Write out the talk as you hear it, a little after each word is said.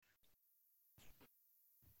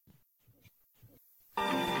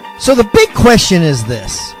So the big question is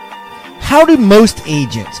this: how do most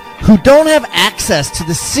agents who don't have access to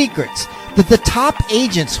the secrets that the top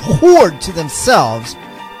agents hoard to themselves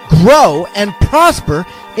grow and prosper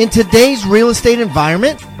in today's real estate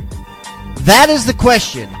environment? That is the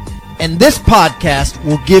question, and this podcast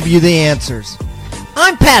will give you the answers.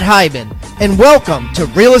 I'm Pat Hiban, and welcome to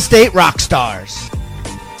Real Estate Rockstars.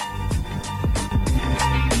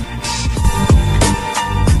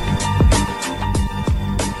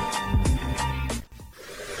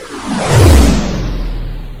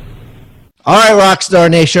 All right, Rockstar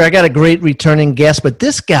Nation, I got a great returning guest, but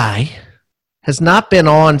this guy has not been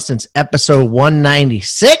on since episode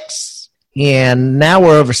 196, and now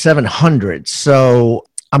we're over 700, so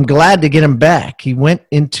I'm glad to get him back. He went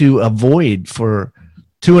into a void for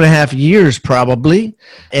 2.5 years probably,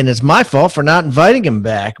 and it's my fault for not inviting him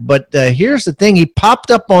back, but here's the thing. He popped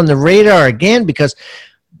up on the radar again because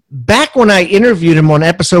back when I interviewed him on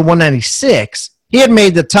episode 196, he had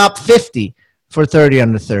made the top 50 for 30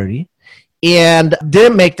 under 30. And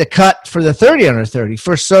didn't make the cut for the 30 under 30.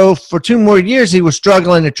 For 2 more years, he was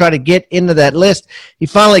struggling to try to get into that list. He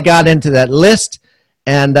finally got into that list.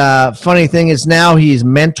 And funny thing is now he's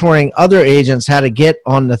mentoring other agents how to get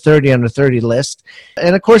on the 30 under 30 list.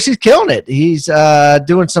 And, of course, he's killing it. He's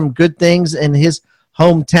doing some good things in his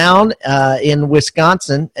hometown in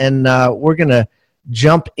Wisconsin. And we're going to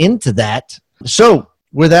jump into that. So,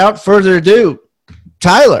 without further ado,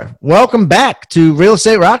 Tyler, welcome back to Real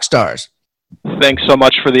Estate Rockstars. Thanks so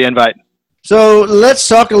much for the invite. So let's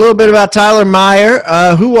talk a little bit about Tyler Meyer.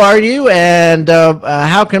 Who are you, and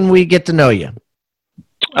how can we get to know you?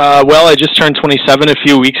 Well, I just turned 27 a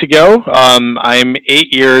few weeks ago. I'm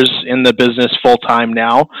 8 years in the business full-time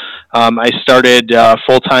now. I started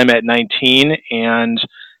full-time at 19 and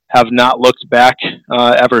have not looked back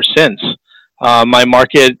ever since. My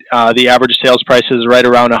market, the average sales price is right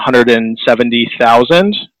around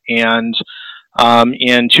 $170,000, and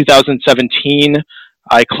in 2017,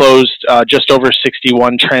 I closed just over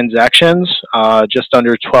 61 transactions, just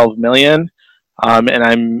under 12 million,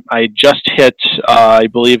 and I just hit, I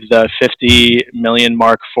believe, the 50 million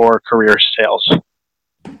mark for career sales.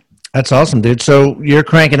 That's awesome, dude. So you're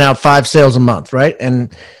cranking out 5 sales a month, right?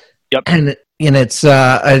 And yep. And it's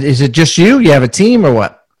is it just you? You have a team or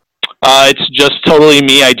what? It's just totally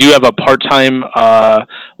me. I do have a part-time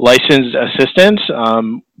licensed assistant,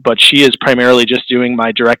 but she is primarily just doing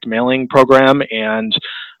my direct mailing program and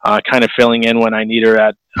kind of filling in when I need her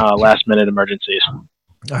at last-minute emergencies.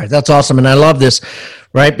 All right, that's awesome, and I love this,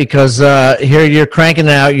 right? Because here you're cranking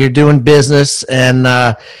it out, you're doing business, and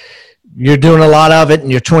you're doing a lot of it, and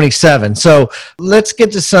you're 27. So let's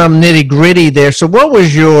get to some nitty-gritty there. So what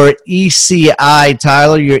was your ECI,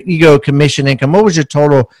 Tyler, your ego commission income? What was your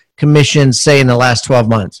total commission, say, in the last 12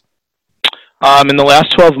 months? In the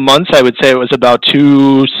last 12 months, I would say it was about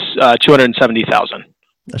 $270,000.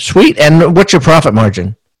 Sweet. And what's your profit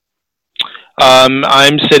margin?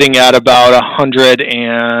 I'm sitting at about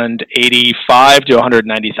 185 to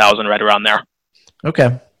 190,000, right around there.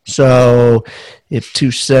 Okay. So if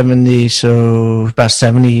 270, so about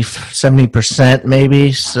 70%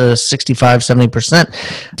 maybe, so 65, 70%.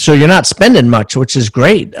 So you're not spending much, which is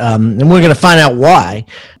great. And we're going to find out why.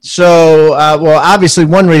 So, well, obviously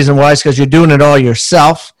one reason why is because you're doing it all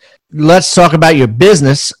yourself. Let's talk about your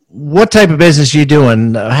business. What type of business are you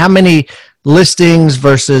doing? How many listings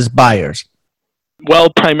versus buyers?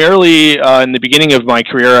 Well, primarily in the beginning of my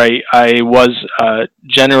career, I was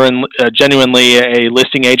genuinely a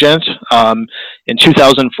listing agent. In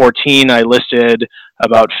 2014, I listed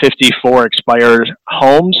about 54 expired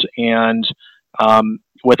homes, and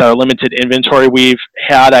with our limited inventory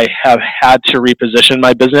I have had to reposition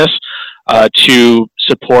my business to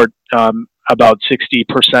support about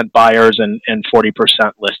 60% buyers and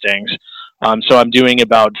 40% listings. So I'm doing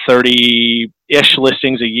about 30-ish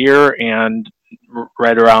listings a year and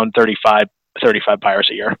right around 35 buyers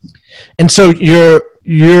a year. And so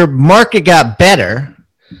your market got better,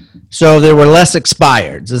 so there were less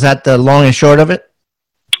expireds. Is that the long and short of it?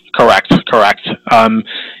 Correct.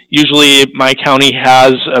 Usually my county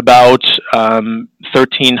has about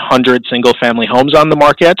 1,300 single-family homes on the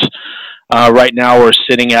market. Right now we're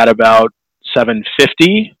sitting at about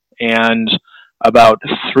 750, and about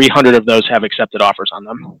 300 of those have accepted offers on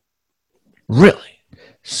them. Really?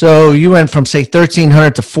 So you went from, say,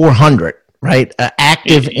 1,300 to 400, right?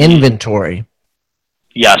 Active inventory.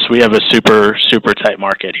 Yes, we have a super, super tight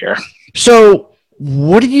market here. So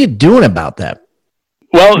what are you doing about that?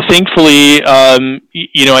 Well, thankfully, I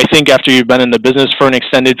think after you've been in the business for an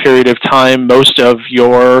extended period of time, most of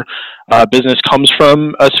your business comes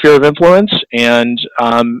from a sphere of influence, and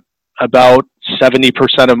about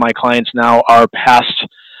 70% of my clients now are past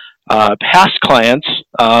clients,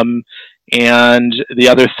 and the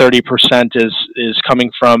other 30% is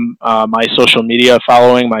coming from my social media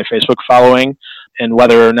following, my Facebook following, and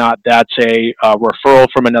whether or not that's a referral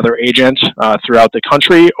from another agent throughout the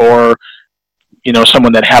country, or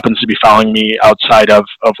someone that happens to be following me outside of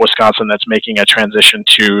Wisconsin that's making a transition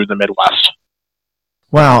to the Midwest.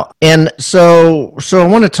 Wow. And so I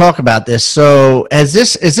want to talk about this. So is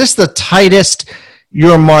this the tightest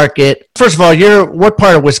your market? First of all, what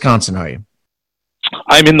part of Wisconsin are you?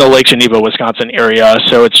 I'm in the Lake Geneva, Wisconsin area,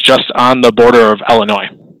 so it's just on the border of Illinois.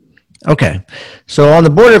 Okay. So on the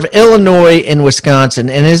border of Illinois and Wisconsin,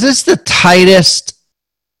 and is this the tightest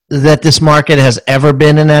that this market has ever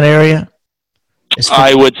been in that area?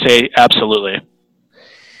 I would say absolutely.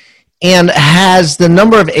 And has the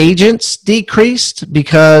number of agents decreased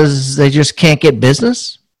because they just can't get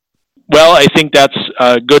business? Well, I think that's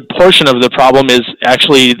a good portion of the problem is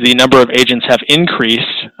actually the number of agents have increased.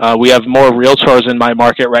 We have more realtors in my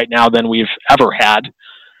market right now than we've ever had.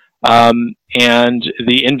 And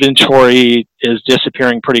the inventory is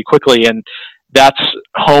disappearing pretty quickly. And that's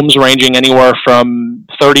homes ranging anywhere from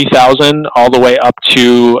 30,000 all the way up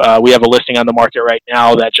to, we have a listing on the market right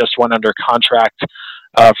now that just went under contract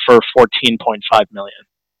for $14.5 million.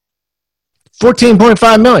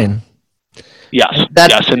 $14.5 million. Yes,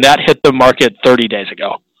 yes, and that hit the market 30 days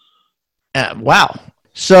ago. Wow.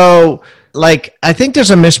 So, I think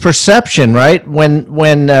there's a misperception, right? When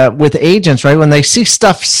with agents, right, when they see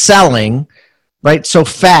stuff selling, right, so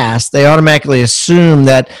fast, they automatically assume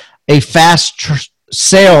that a fast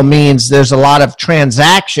sale means there's a lot of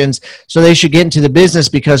transactions, so they should get into the business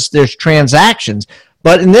because there's transactions.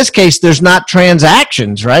 But in this case, there's not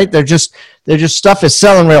transactions, right? They're just stuff is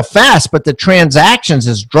selling real fast, but the transactions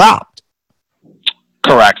has dropped.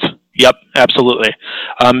 Correct. Yep, absolutely.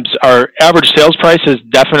 Our average sales price has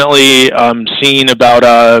definitely seen about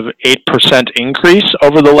a 8% increase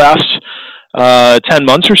over the last 10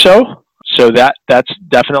 months or so. So that's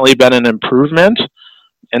definitely been an improvement,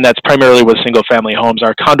 and that's primarily with single-family homes.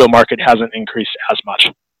 Our condo market hasn't increased as much.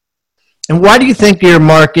 And why do you think your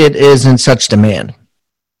market is in such demand?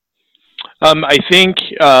 I think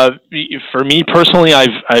for me personally,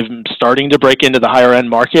 I'm starting to break into the higher end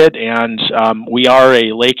market, and we are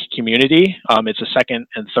a lake community. It's a second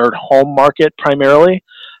and third home market primarily,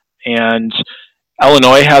 and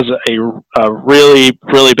Illinois has a really,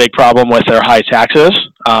 really big problem with their high taxes.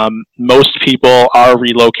 Most people are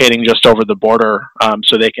relocating just over the border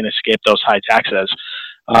so they can escape those high taxes.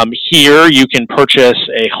 Here, you can purchase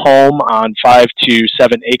a home on 5 to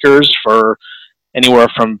 7 acres for anywhere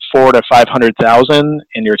from $400,000 to $500,000,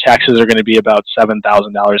 and your taxes are going to be about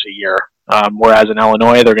 $7,000 a year. Whereas in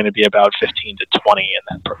Illinois, they're going to be about 15 to 20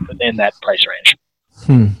 in that price range.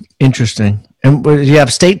 Interesting. And do you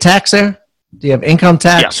have state tax there? Do you have income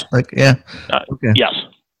tax? Yes. Okay. Yes.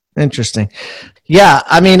 Interesting. Yeah,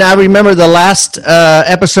 I mean, I remember the last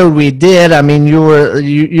episode we did. I mean, you were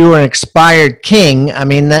an expired king. I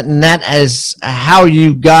mean, that is how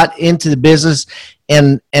you got into the business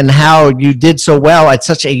and how you did so well at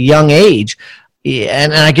such a young age.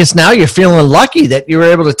 And I guess now you're feeling lucky that you were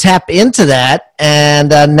able to tap into that, and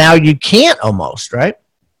now you can't almost, right?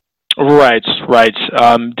 Right.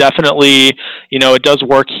 Definitely, it does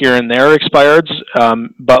work here and there, expireds,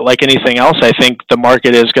 but like anything else, I think the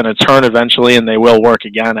market is going to turn eventually, and they will work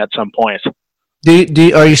again at some point.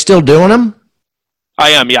 Are you still doing them?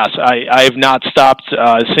 I am, yes. I have not stopped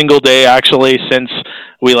a single day, actually, since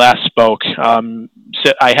we last spoke.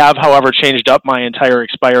 I have, however, changed up my entire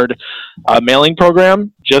expired mailing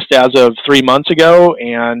program just as of 3 months ago,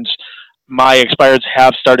 and my expireds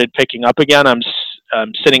have started picking up again. I'm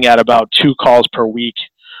sitting at about 2 calls per week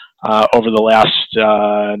over the last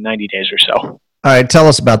 90 days or so. All right, tell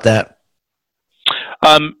us about that.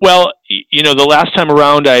 Well, the last time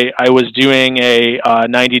around, I was doing a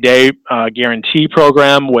 90-day guarantee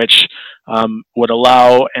program, which would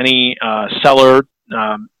allow any seller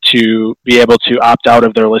to be able to opt out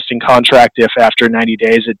of their listing contract if after 90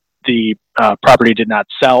 days the property did not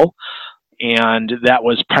sell. And that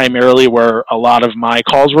was primarily where a lot of my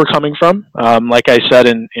calls were coming from. Like I said,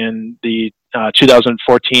 in the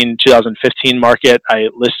 2014-2015 market, I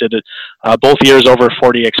listed both years over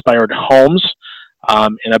 40 expired homes,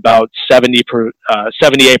 and about 78%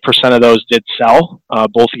 of those did sell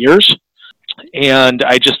both years. And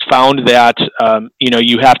I just found that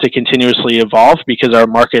you have to continuously evolve because our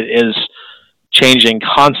market is changing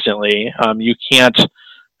constantly. You can't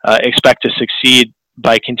expect to succeed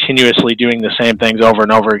by continuously doing the same things over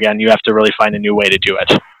and over again. You have to really find a new way to do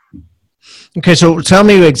it. Okay, so tell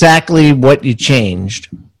me exactly what you changed.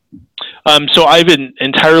 So I've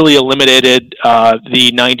entirely eliminated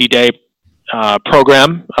the 90-day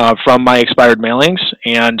program from my expired mailings,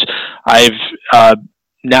 and I've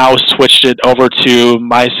now switched it over to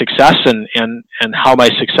my success and how my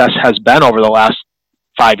success has been over the last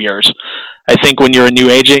 5 years. I think when you're a new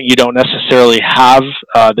agent, you don't necessarily have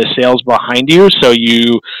the sales behind you, so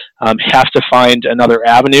you have to find another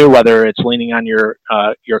avenue, whether it's leaning on your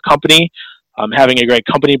company, having a great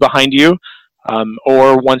company behind you,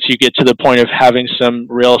 or once you get to the point of having some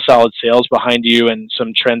real solid sales behind you and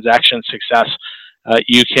some transaction success,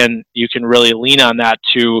 you can really lean on that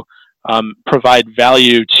to provide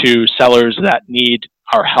value to sellers that need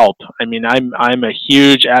our help. I mean, I'm a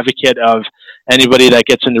huge advocate of anybody that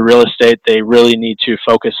gets into real estate. They really need to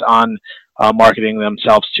focus on marketing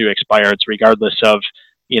themselves to expireds, regardless of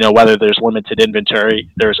whether there's limited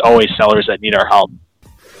inventory. There's always sellers that need our help.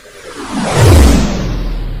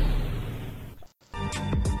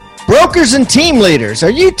 Brokers and team leaders, are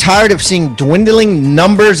you tired of seeing dwindling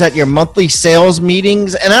numbers at your monthly sales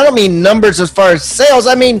meetings? And I don't mean numbers as far as sales,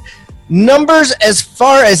 I mean numbers as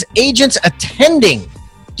far as agents attending.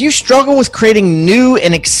 Do you struggle with creating new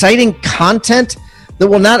and exciting content that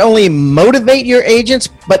will not only motivate your agents,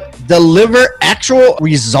 but deliver actual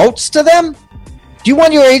results to them? Do you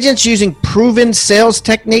want your agents using proven sales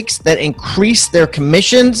techniques that increase their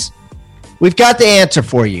commissions? We've got the answer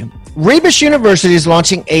for you. Rebus University is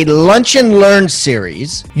launching a Lunch and Learn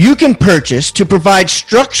series you can purchase to provide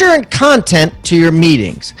structure and content to your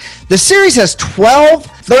meetings. The series has 12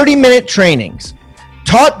 30-minute trainings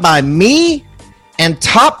taught by me and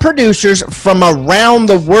top producers from around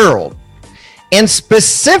the world, and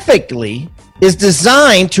specifically is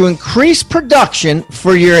designed to increase production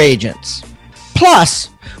for your agents. Plus,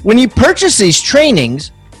 when you purchase these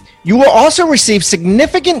trainings, you will also receive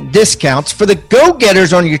significant discounts for the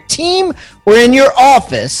go-getters on your team or in your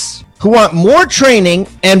office who want more training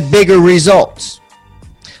and bigger results.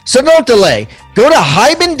 So don't delay. Go to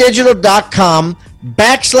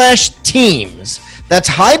hibandigital.com/teams. That's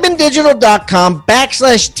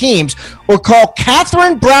hibandigital.com/teams, or call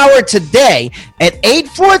Catherine Brower today at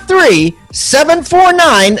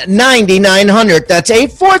 843-749-9900. That's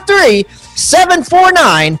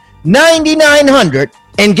 843-749-9900.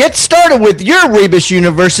 And get started with your Rebus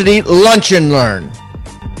University Lunch and Learn.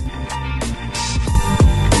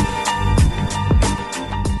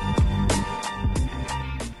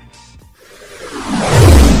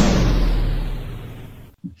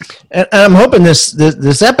 And I'm hoping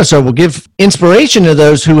this episode will give inspiration to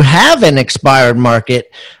those who have an expired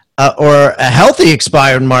market or a healthy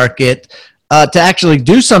expired market to actually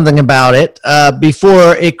do something about it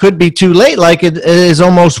before it could be too late, like it is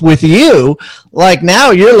almost with you. Like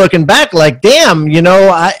now you're looking back like, damn,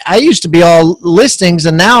 I used to be all listings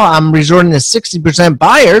and now I'm resorting to 60%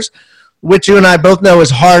 buyers, which you and I both know is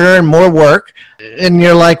harder and more work. And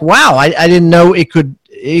you're like, wow, I didn't know it could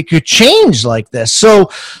change like this. So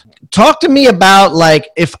talk to me about, like,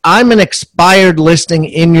 if I'm an expired listing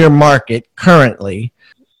in your market currently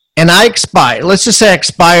and I expire, let's just say I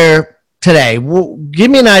expire today. Well, give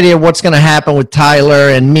me an idea of what's going to happen with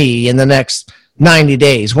Tyler and me in the next 90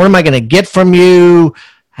 days. What am I going to get from you?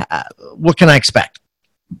 What can I expect?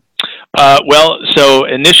 Well, so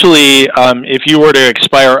initially, if you were to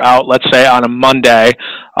expire out, let's say on a Monday,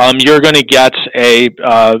 you're going to get a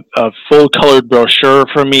full colored brochure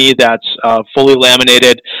from me that's fully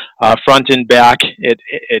laminated, front and back. It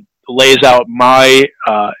lays out my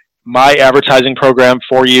advertising program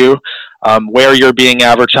for you, where you're being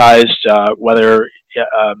advertised, whether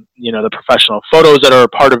the professional photos that are a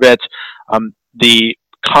part of it, the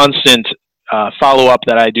constant follow-up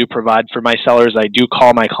that I do provide for my sellers. I do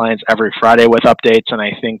call my clients every Friday with updates, and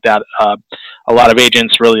I think that a lot of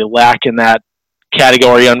agents really lack in that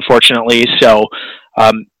category, unfortunately. So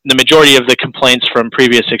the majority of the complaints from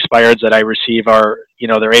previous expireds that I receive are,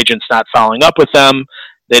 their agents not following up with them.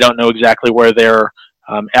 They don't know exactly where they're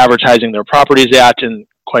advertising their properties at, and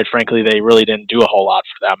quite frankly, they really didn't do a whole lot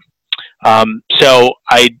for them. So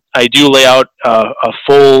I do lay out a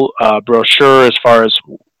full brochure as far as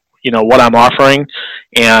what I'm offering,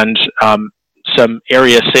 and some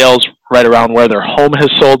area sales right around where their home has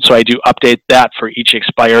sold. So I do update that for each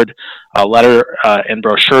expired letter and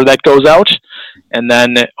brochure that goes out. And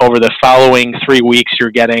then over the following 3 weeks,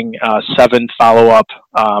 you're getting 7 follow-up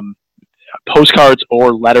postcards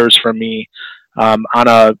or letters from me on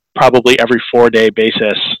a probably every 4-day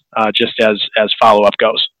basis, just as follow-up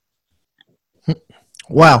goes.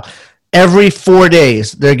 Wow. Every 4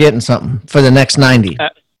 days, they're getting something for the next 90.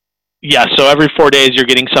 Yeah, so every 4 days you're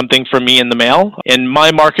getting something from me in the mail. In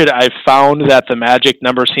my market, I've found that the magic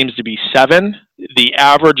number seems to be 7. the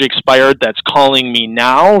average expired that's calling me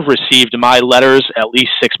now received my letters at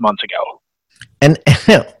least 6 months ago. And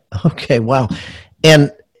okay, wow.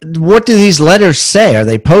 And what do these letters say? Are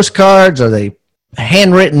they postcards? Are they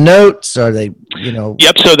handwritten notes? Are they,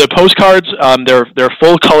 Yep. So the postcards, they're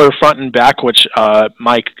full color front and back, which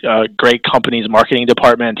my great company's marketing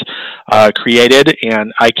department created,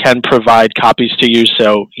 and I can provide copies to you,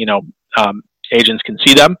 so agents can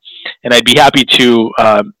see them. And I'd be happy to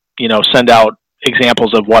send out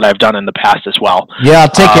examples of what I've done in the past as well. Yeah, I'll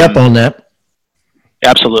take you up on that.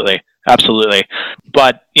 Absolutely.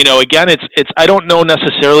 But again, it's I don't know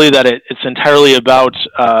necessarily that it's entirely about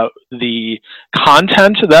the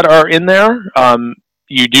content that are in there.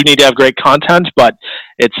 You do need to have great content, but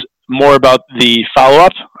it's more about the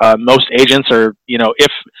follow-up. Most agents are,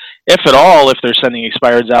 if at all, if they're sending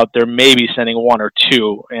expireds out, they're maybe sending one or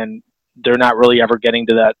two, and they're not really ever getting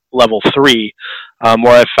to that level 3,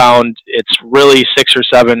 where I've found it's really 6 or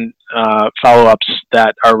 7 follow-ups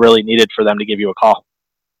that are really needed for them to give you a call.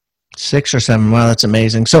 6 or 7. Wow, that's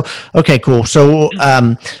amazing. So, okay, cool. So,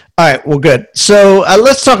 all right, well, good. So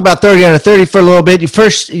let's talk about 30 under 30 for a little bit.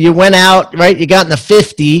 You went out, right? You got in the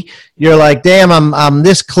 50. You're like, damn, I'm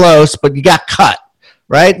this close, but you got cut,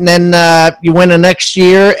 right? And then you went the next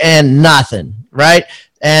year and nothing, right?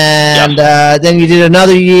 And then you did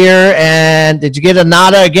another year, and did you get a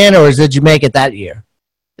nada again, or did you make it that year?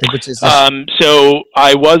 So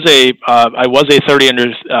I was a 30 under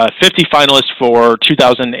 50 finalist for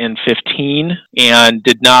 2015, and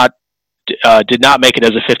did not make it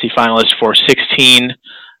as a 50 finalist for 16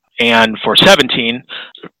 and for 17.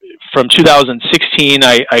 From 2016,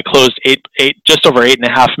 I closed just over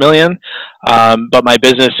 $8.5 million, but my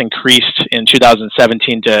business increased in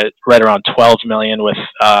 2017 to right around $12 million with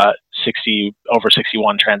over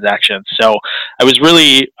 61 transactions. So I was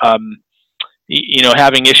really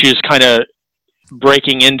having issues kind of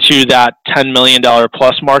breaking into that $10 million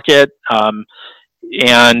plus market.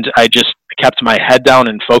 And I just kept my head down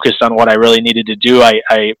and focused on what I really needed to do.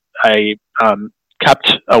 I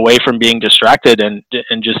kept away from being distracted and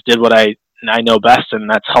just did what I know best, and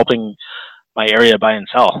that's helping my area buy and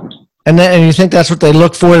sell. And you think that's what they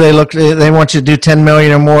look for? They want you to do 10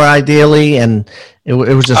 million or more ideally, and it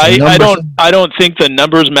was just. I don't think the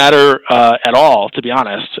numbers matter at all, to be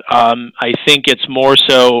honest. I think it's more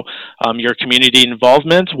so your community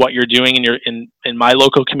involvement, what you're doing in my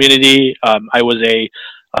local community. I was a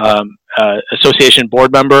association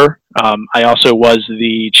board member. I also was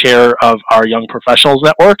the chair of our Young Professionals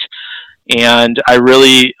Network. And I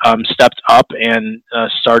really stepped up and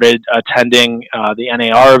started attending the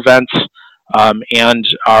NAR events and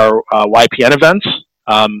our YPN events.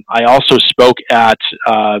 I also spoke at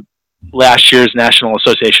last year's National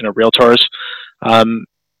Association of Realtors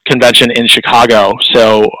convention in Chicago.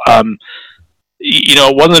 So,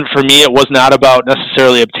 it wasn't for me. It was not about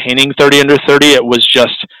necessarily obtaining 30 under 30. It was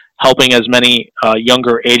just helping as many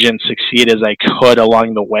younger agents succeed as I could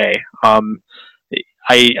along the way.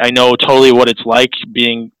 I know totally what it's like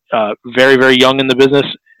being very, very young in the business,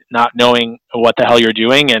 not knowing what the hell you're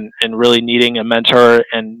doing, and really needing a mentor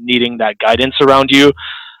and needing that guidance around you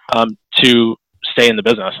to stay in the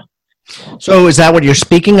business. So is that what you're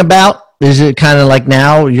speaking about? Is it kind of like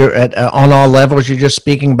now you're on all levels, you're just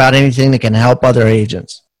speaking about anything that can help other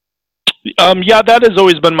agents? Yeah, that has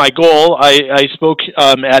always been my goal. I spoke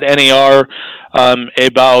at NAR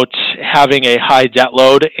about having a high debt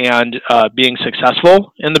load and being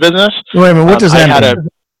successful in the business. Wait a minute, what does that mean?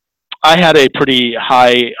 I had a pretty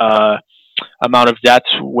high amount of debt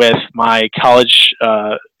with my college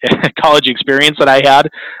experience that I had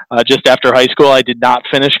just after high school. I did not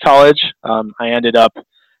finish college. I ended up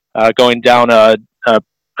going down a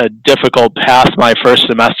difficult path my first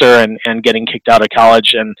semester and getting kicked out of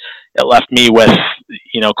college, and it left me with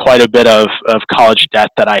quite a bit of college debt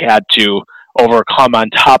that I had to overcome on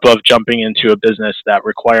top of jumping into a business that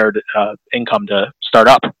required income to start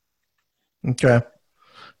up. Okay.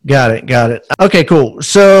 Got it. Okay, cool.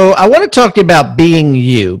 So I want to talk to you about being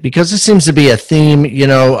you, because this seems to be a theme.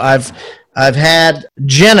 I've had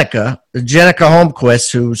Jenica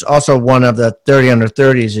Holmquist, who's also one of the 30 under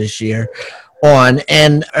 30s this year, on,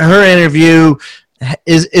 and her interview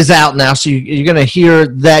is out now, so you're going to hear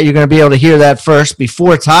that. You're going to be able to hear that first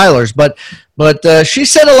before Tyler's. But she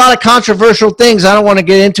said a lot of controversial things. I don't want to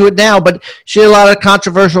get into it now, but she had a lot of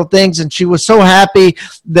controversial things, and she was so happy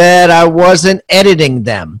that I wasn't editing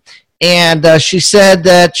them. And she said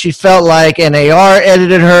that she felt like NAR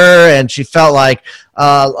edited her, and she felt like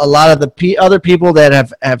a lot of the other people that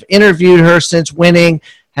have interviewed her since winning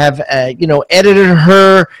have edited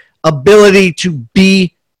her ability to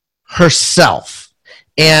be herself.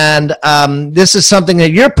 And this is something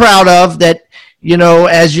that you're proud of, that, you know,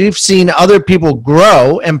 as you've seen other people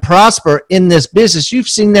grow and prosper in this business, you've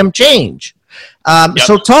seen them change.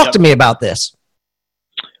 So talk to me about this.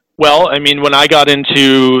 Well, I mean, when I got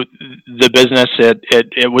into the business,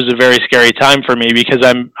 it was a very scary time for me because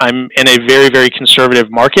I'm in a very, very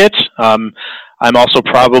conservative market. I'm also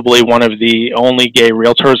probably one of the only gay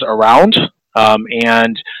realtors around,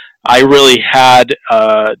 and I really had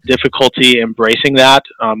difficulty embracing that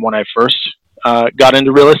when I first got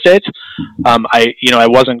into real estate. I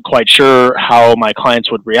wasn't quite sure how my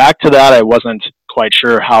clients would react to that. I wasn't quite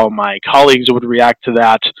sure how my colleagues would react to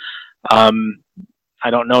that. I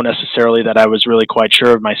don't know necessarily that I was really quite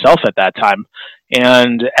sure of myself at that time.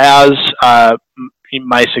 And as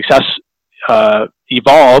my success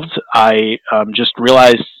evolved, I just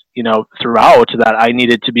realized, throughout that I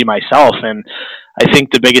needed to be myself. And I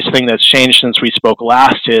think the biggest thing that's changed since we spoke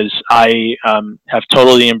last is I have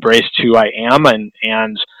totally embraced who I am, and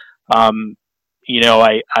I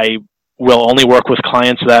will only work with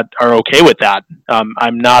clients that are okay with that.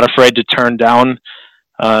 I'm not afraid to turn down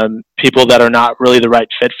people that are not really the right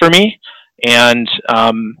fit for me. And,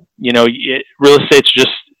 real estate's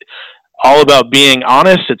just all about being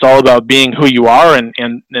honest. It's all about being who you are. And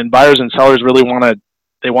buyers and sellers really want to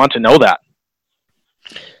know that.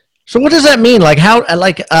 So what does that mean? How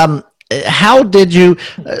did you,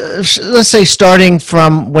 let's say starting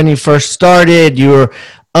from when you first started, you were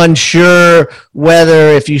unsure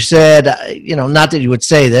whether, if you said, not that you would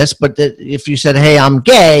say this, but that if you said, hey, I'm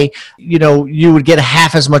gay, you would get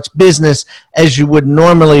half as much business as you would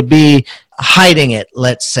normally be hiding it,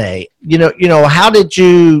 let's say.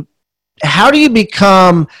 How do you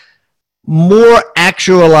become more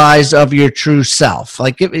actualized of your true self?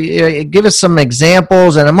 Like, give us some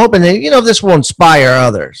examples, and I'm hoping that, this will inspire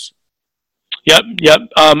others. Yep.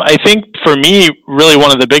 I think for me, really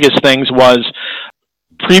one of the biggest things was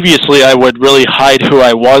previously I would really hide who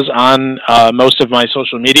I was on most of my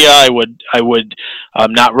social media. I would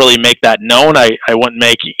not really make that known. I wouldn't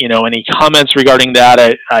make any comments regarding that.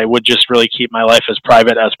 I would just really keep my life as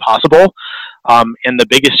private as possible. And the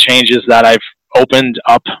biggest change is that I've opened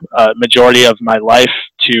up a majority of my life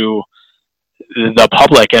to the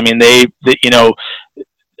public. I mean,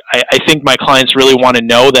 I think my clients really want to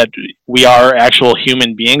know that we are actual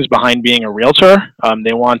human beings behind being a realtor.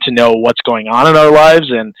 They want to know what's going on in our lives,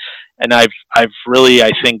 and I've really,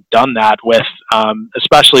 I think, done that with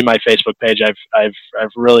especially my Facebook page. I've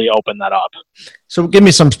really opened that up. So give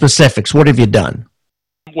me some specifics. What have you done?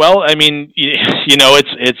 Well, I mean,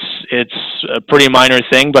 it's a pretty minor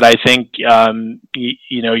thing, but I think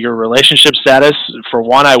your relationship status, for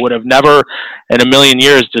one, I would have never in a million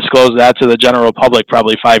years disclosed that to the general public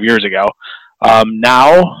probably 5 years ago.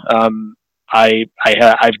 Now,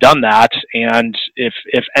 I've done that, and if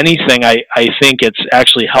anything, I think it's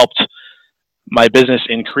actually helped my business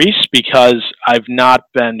increase because I've not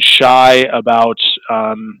been shy about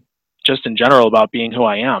just in general about being who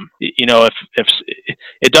I am. If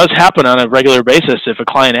it does happen on a regular basis, if a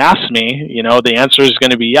client asks me, the answer is going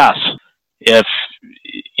to be yes. If,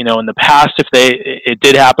 in the past, if it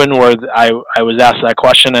did happen where I was asked that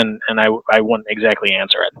question and I wouldn't exactly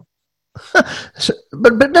answer it.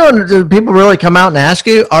 But no, do people really come out and ask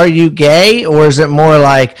you, are you gay? Or is it more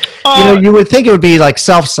like, you would think it would be like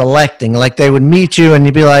self-selecting, like they would meet you and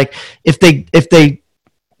you'd be like, if they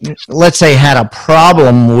let's say had a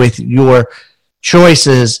problem with your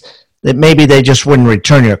choices, that maybe they just wouldn't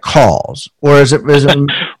return your calls? Or is it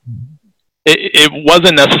it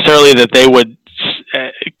wasn't necessarily that they would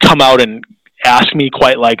come out and ask me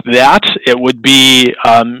quite like that. It would be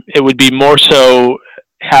more so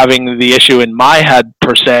having the issue in my head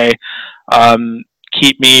per se,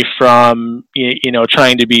 keep me from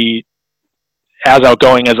trying to be as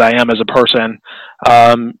outgoing as I am as a person,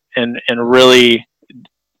 and really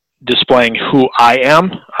displaying who I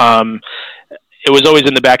am. It was always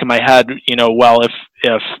in the back of my head, well, if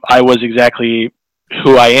I was exactly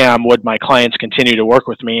who I am, would my clients continue to work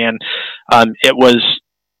with me? And it was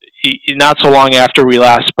not so long after we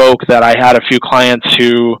last spoke that I had a few clients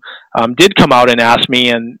who did come out and ask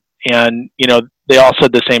me, and they all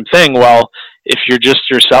said the same thing. Well, if you're just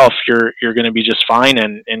yourself, you're going to be just fine,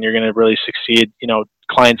 and you're going to really succeed.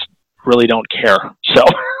 Clients really don't care. So.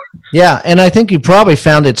 Yeah, and I think you probably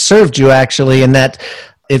found it served you actually in that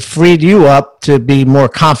it freed you up to be more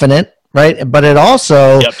confident, right? But it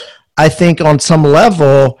also, I think on some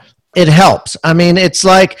level, it helps. I mean, it's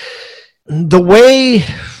like the way,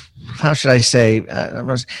 how should I say,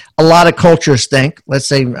 a lot of cultures think, let's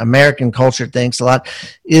say American culture thinks a lot,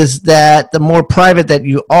 is that the more private that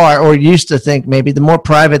you are, or used to think maybe, the more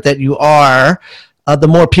private that you are, the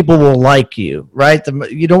more people will like you, right?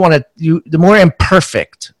 You don't want to, the more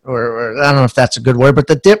imperfect, or I don't know if that's a good word, but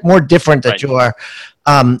the more different that you are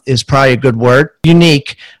is probably a good word.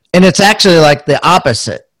 Unique. And it's actually like the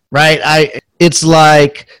opposite, right? It's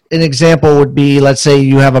like an example would be, let's say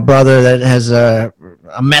you have a brother that has a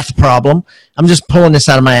meth problem. I'm just pulling this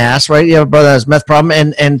out of my ass, right? You have a brother that has a meth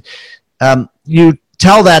problem, and you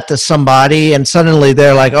tell that to somebody, and suddenly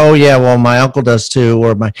they're like, oh yeah, well my uncle does too,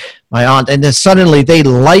 or my aunt, and then suddenly they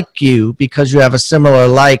like you because you have a similar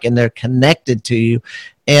like, and they're connected to you.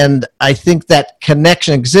 And I think that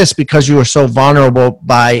connection exists because you were so vulnerable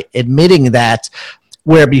by admitting that,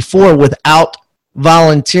 where before, without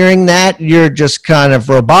volunteering that, you're just kind of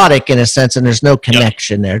robotic in a sense, and there's no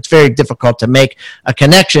connection there. It's very difficult to make a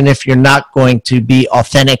connection if you're not going to be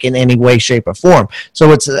authentic in any way, shape, or form.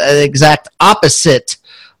 So it's the exact opposite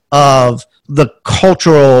of the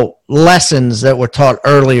cultural lessons that were taught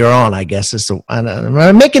earlier on, I guess. Am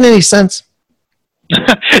I making any sense?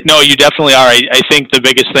 No, you definitely are. I think the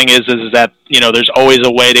biggest thing is that, there's always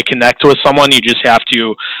a way to connect with someone. You just have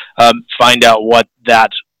to find out what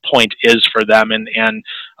that point is for them. And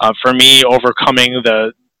for me, overcoming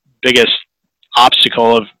the biggest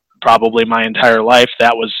obstacle of probably my entire life,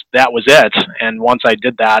 that was it. And once I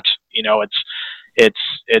did that, it's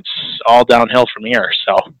all downhill from here.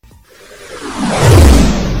 So.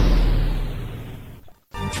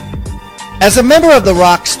 As a member of the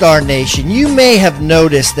Rockstar Nation, you may have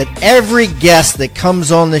noticed that every guest that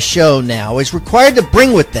comes on the show now is required to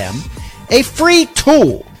bring with them a free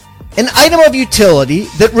tool, an item of utility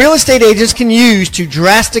that real estate agents can use to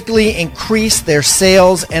drastically increase their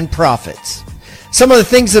sales and profits. Some of the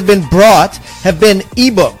things that have been brought have been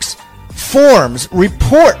ebooks, forms,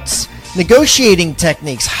 reports, negotiating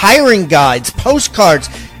techniques, hiring guides, postcards,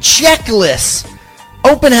 checklists,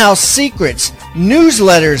 open house secrets,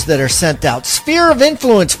 newsletters that are sent out, sphere of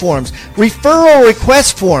influence forms, referral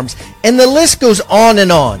request forms, and the list goes on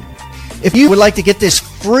and on. If you would like to get this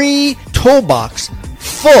free toolbox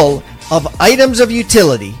full of items of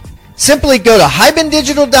utility, simply go to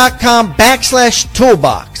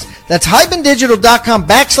hibandigital.com/toolbox. That's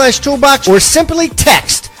hibandigital.com/toolbox, or simply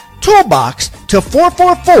text toolbox to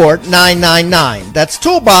 444-999. That's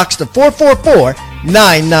toolbox to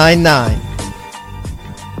 444-999.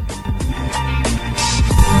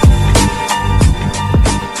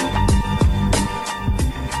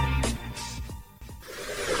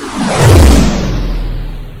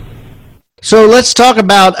 So let's talk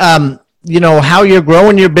about, how you're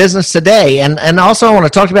growing your business today. And also I want to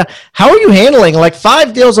talk about, how are you handling, like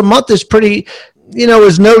 5 deals a month is pretty,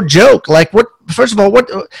 is no joke. Like first of all,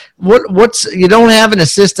 what's, you don't have an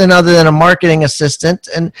assistant other than a marketing assistant.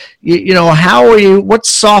 And how are you, what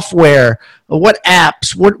software, what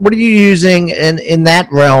apps, what are you using in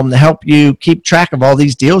that realm to help you keep track of all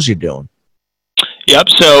these deals you're doing? Yep.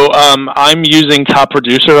 So I'm using Top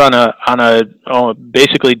Producer on a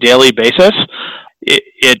basically daily basis.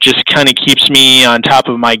 It just kind of keeps me on top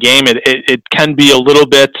of my game. It can be a little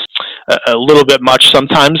bit much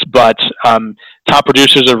sometimes, but Top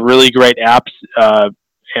Producer is a really great app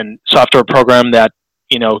and software program that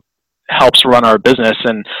helps run our business,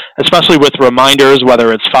 and especially with reminders,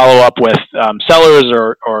 whether it's follow up with sellers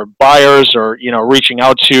or buyers, or reaching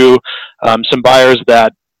out to some buyers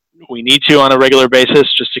that we need to on a regular basis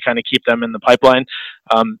just to kind of keep them in the pipeline.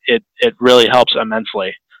 It really helps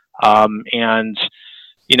immensely. And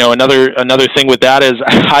another thing with that is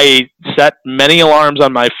I set many alarms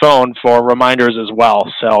on my phone for reminders as well.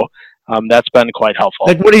 So that's been quite helpful.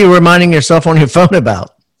 Like, what are you reminding yourself on your phone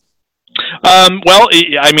about? Well,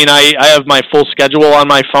 I have my full schedule on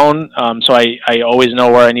my phone. So I always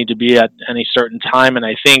know where I need to be at any certain time. And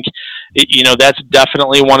I think, that's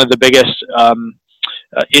definitely one of the biggest,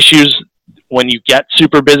 issues when you get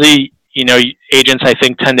super busy. Agents, I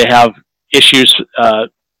think, tend to have issues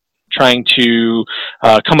trying to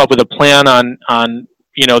come up with a plan on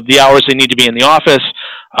the hours they need to be in the office,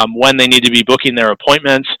 when they need to be booking their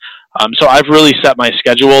appointments. So I've really set my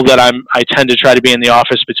schedule that I tend to try to be in the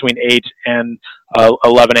office between 8 and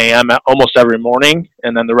 11 a.m. almost every morning,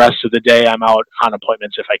 and then the rest of the day I'm out on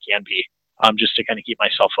appointments if I can be, just to kind of keep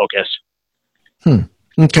myself focused.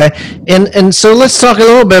 Okay. And so let's talk a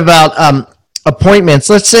little bit about appointments.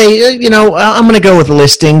 Let's say, I'm going to go with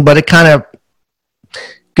listing, but it kind of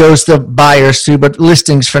goes to buyers too, but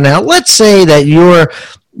listings for now. Let's say that you're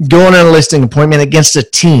going on a listing appointment against a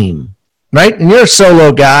team, right? And you're a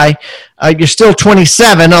solo guy. You're still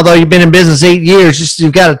 27, although you've been in business 8 years.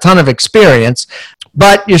 You've got a ton of experience,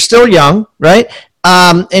 but you're still young, right?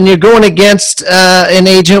 And you're going against an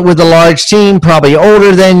agent with a large team, probably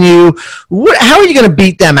older than you. How are you going to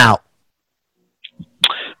beat them out?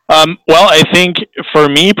 Well, I think for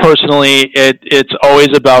me personally, it's always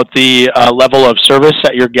about the level of service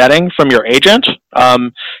that you're getting from your agent.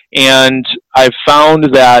 And I've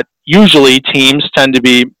found that usually teams tend to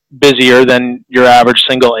be busier than your average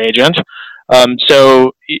single agent.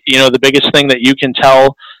 So, the biggest thing that you can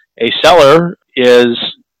tell a seller is,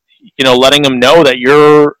 letting them know that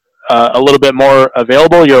you're a little bit more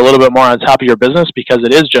available, you're a little bit more on top of your business because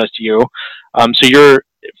it is just you.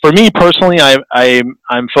 For me personally,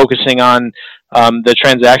 I'm focusing on the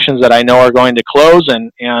transactions that I know are going to close,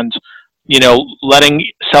 and letting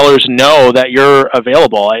sellers know that you're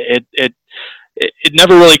available. It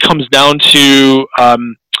never really comes down to,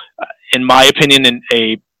 in my opinion,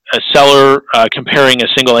 a seller comparing a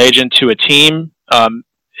single agent to a team.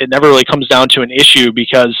 It never really comes down to an issue,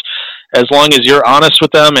 because as long as you're honest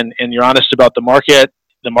with them and you're honest about the market,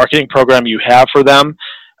 the marketing program you have for them,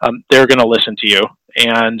 they're going to listen to you.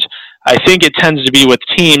 And I think it tends to be with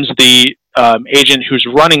teams, the agent who's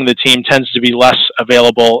running the team tends to be less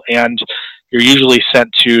available, and you're usually sent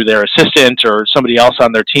to their assistant or somebody else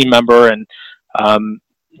on their team member, and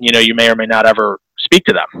you may or may not ever speak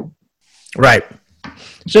to them. Right.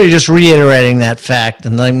 So you're just reiterating that fact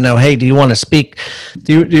and letting them know, hey, do you want to speak?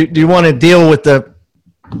 Do you want to deal with the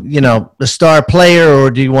star player, or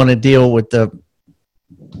do you want to deal with the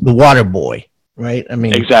water boy? Right. I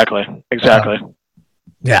mean, exactly.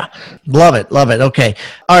 Yeah. Love it. Okay.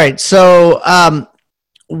 All right. So,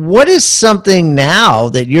 what is something now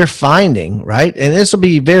that you're finding, right? And this will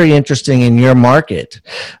be very interesting in your market,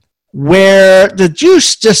 where the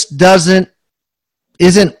juice just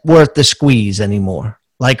isn't worth the squeeze anymore,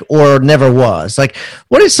 or never was.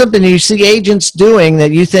 What is something you see agents doing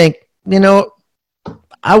that you think, I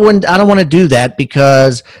don't want to do that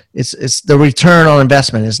because it's the return on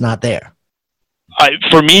investment is not there?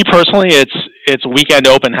 For me personally, it's weekend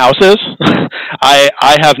open houses.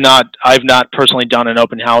 I've not personally done an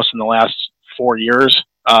open house in the last 4 years.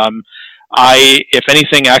 If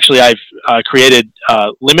anything, actually, I've created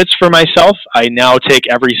limits for myself. I now take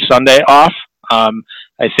every Sunday off.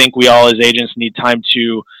 I think we all as agents need time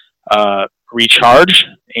to recharge.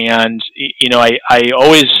 And,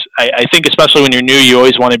 I think especially when you're new, you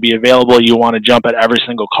always want to be available. You want to jump at every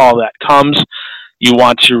single call that comes. You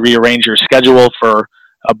want to rearrange your schedule for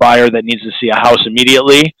a buyer that needs to see a house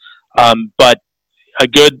immediately. But a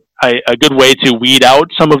good way to weed out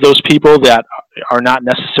some of those people that are not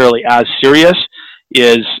necessarily as serious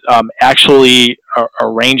is actually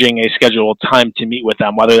arranging a scheduled time to meet with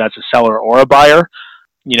them, whether that's a seller or a buyer.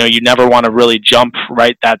 You never want to really jump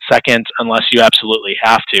right that second unless you absolutely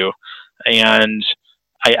have to. And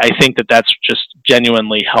I think that's just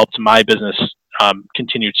genuinely helped my business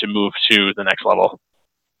continue to move to the next level.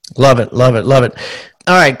 Love it.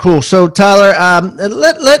 All right, cool. So Tyler,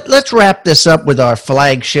 let's wrap this up with our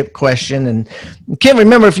flagship question. And I can't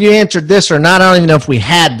remember if you answered this or not. I don't even know if we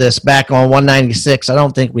had this back on 196. I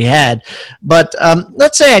don't think we had. But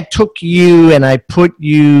let's say I took you and I put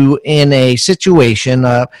you in a situation,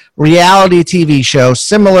 a reality TV show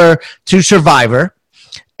similar to Survivor.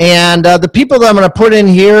 And the people that I'm going to put in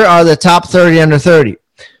here are the top 30 under 30.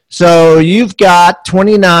 So you've got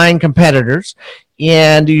 29 competitors,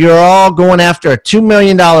 and you're all going after a $2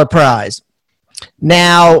 million prize.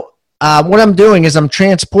 Now, what I'm doing is I'm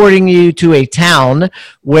transporting you to a town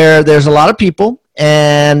where there's a lot of people,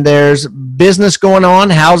 and there's business going on,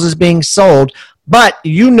 houses being sold, but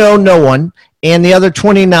no one, and the other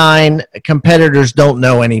 29 competitors don't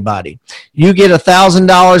know anybody. You get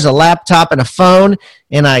 $1,000, a laptop, and a phone,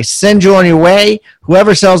 and I send you on your way.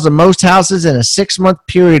 Whoever sells the most houses in a 6-month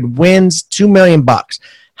period wins $2 million.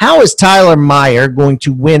 How is Tyler Meyer going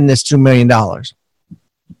to win this $2 million?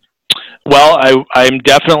 Well, I'm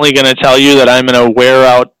definitely going to tell you that I'm going to wear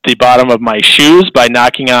out the bottom of my shoes by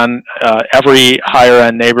knocking on every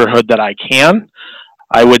higher-end neighborhood that I can.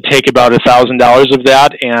 I would take about $1,000 of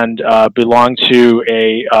that and belong to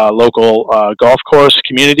a local golf course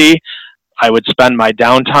community. I would spend my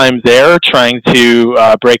downtime there trying to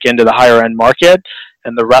break into the higher end market,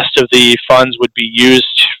 and the rest of the funds would be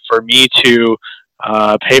used for me to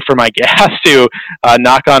pay for my gas to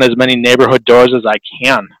knock on as many neighborhood doors as I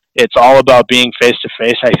can. It's all about being face to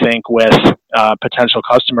face, I think, with potential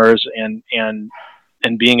customers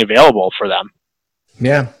and being available for them.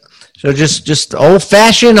 Yeah. So just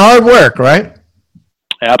old-fashioned hard work, right?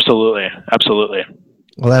 Absolutely.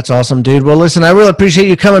 Well, that's awesome, dude. Well, listen, I really appreciate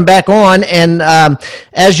you coming back on. And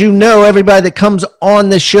as you know, everybody that comes on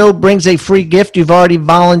the show brings a free gift. You've already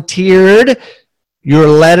volunteered your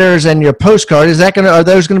letters and your postcard. Are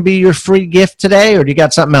those going to be your free gift today, or do you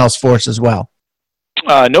got something else for us as well?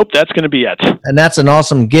 Nope, that's going to be it. And that's an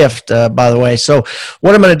awesome gift, by the way. So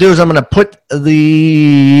what I'm going to do is I'm going to put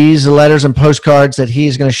these letters and postcards that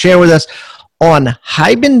he's going to share with us on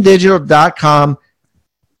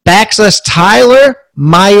hibandigital.com/Tyler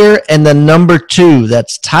Meyer and the number 2.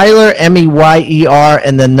 That's Tyler, Meyer,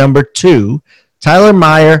 and the number 2. Tyler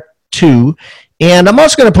Meyer 2. And I'm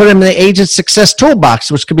also going to put him in the Agent Success Toolbox,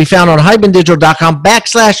 which can be found on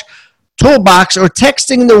hibandigital.com/toolbox, or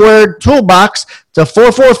texting the word toolbox to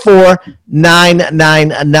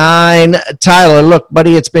 444-999. Tyler, look,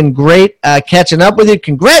 buddy, it's been great catching up with you.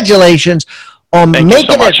 Congratulations on making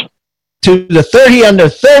it to the 30 under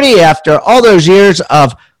 30 after all those years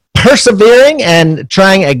of persevering and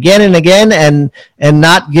trying again and again and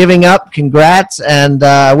not giving up. Congrats, and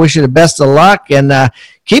I wish you the best of luck, and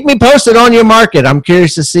keep me posted on your market. I'm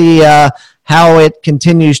curious to see how it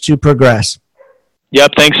continues to progress.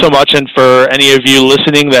 Yep, thanks so much. And for any of you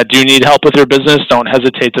listening that do need help with your business, don't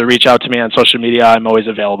hesitate to reach out to me on social media. I'm always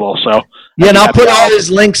available. So yeah, and I'll put all his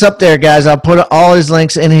links up there, guys. I'll put all his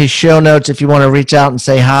links in his show notes if you want to reach out and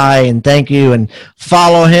say hi and thank you and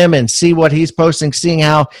follow him and see what he's posting, seeing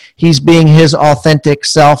how he's being his authentic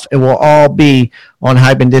self. It will all be on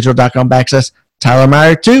hibandigital.com/Tyler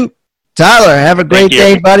Meyer 2. Tyler, have a great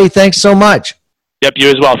day, buddy. Thanks so much. Yep, you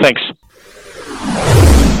as well. Thanks.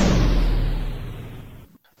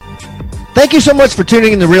 Thank you so much for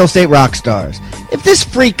tuning in to Real Estate Rockstars. If this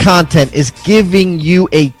free content is giving you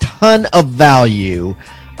a ton of value,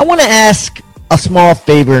 I want to ask a small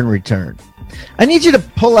favor in return. I need you to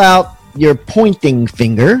pull out your pointing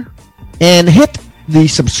finger and hit the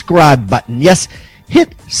subscribe button. Yes,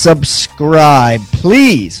 hit subscribe,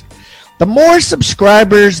 please. The more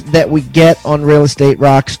subscribers that we get on Real Estate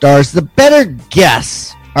Rockstars, the better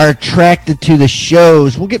guests are attracted to the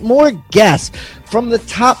shows. We'll get more guests from the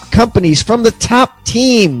top companies, from the top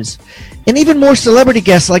teams, and even more celebrity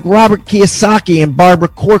guests like Robert Kiyosaki and Barbara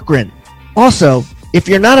Corcoran. Also, if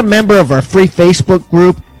you're not a member of our free Facebook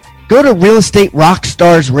group, go to Real Estate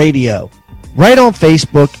Rockstars Radio right on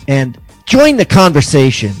Facebook and join the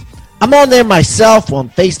conversation. I'm on there myself on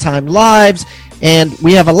FaceTime Lives, and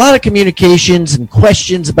we have a lot of communications and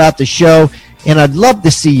questions about the show, and I'd love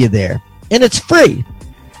to see you there. And it's free.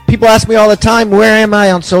 People ask me all the time, where am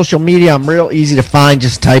I on social media? I'm real easy to find.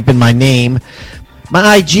 Just type in my name.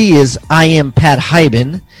 My IG is I am Pat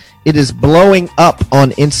Hiban. It is blowing up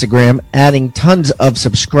on Instagram, adding tons of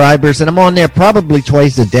subscribers, and I'm on there probably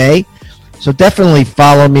twice a day. So definitely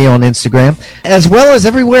follow me on Instagram, as well as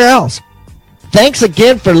everywhere else. Thanks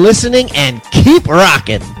again for listening, and keep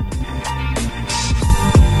rocking.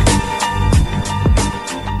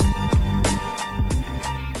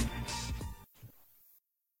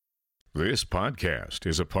 This podcast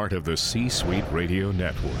is a part of the C-Suite Radio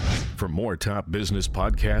Network. For more top business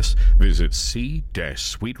podcasts, visit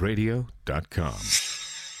c-suiteradio.com.